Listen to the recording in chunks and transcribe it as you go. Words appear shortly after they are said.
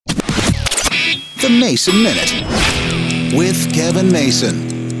The Mason Minute with Kevin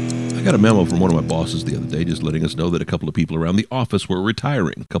Mason. I got a memo from one of my bosses the other day just letting us know that a couple of people around the office were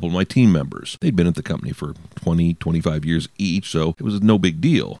retiring, a couple of my team members. They'd been at the company for 20, 25 years each, so it was no big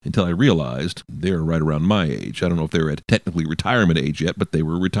deal until I realized they're right around my age. I don't know if they were at technically retirement age yet, but they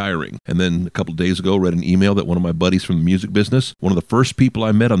were retiring. And then a couple of days ago, read an email that one of my buddies from the music business, one of the first people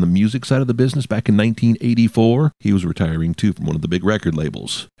I met on the music side of the business back in 1984, he was retiring too from one of the big record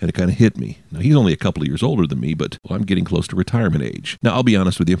labels. And it kind of hit me. Now, he's only a couple of years older than me, but I'm getting close to retirement age. Now, I'll be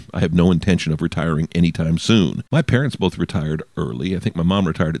honest with you, I have no intention of retiring anytime soon. My parents both retired early. I think my mom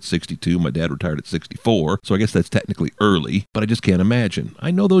retired at 62, my dad retired at 64, so I guess that's technically early, but I just can't imagine.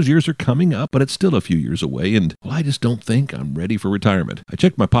 I know those years are coming up, but it's still a few years away, and I just don't think I'm ready for retirement. I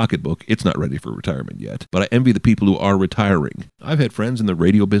checked my pocketbook, it's not ready for retirement yet, but I envy the people who are retiring. I've had friends in the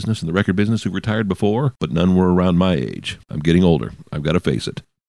radio business and the record business who retired before, but none were around my age. I'm getting older. I've got to face it.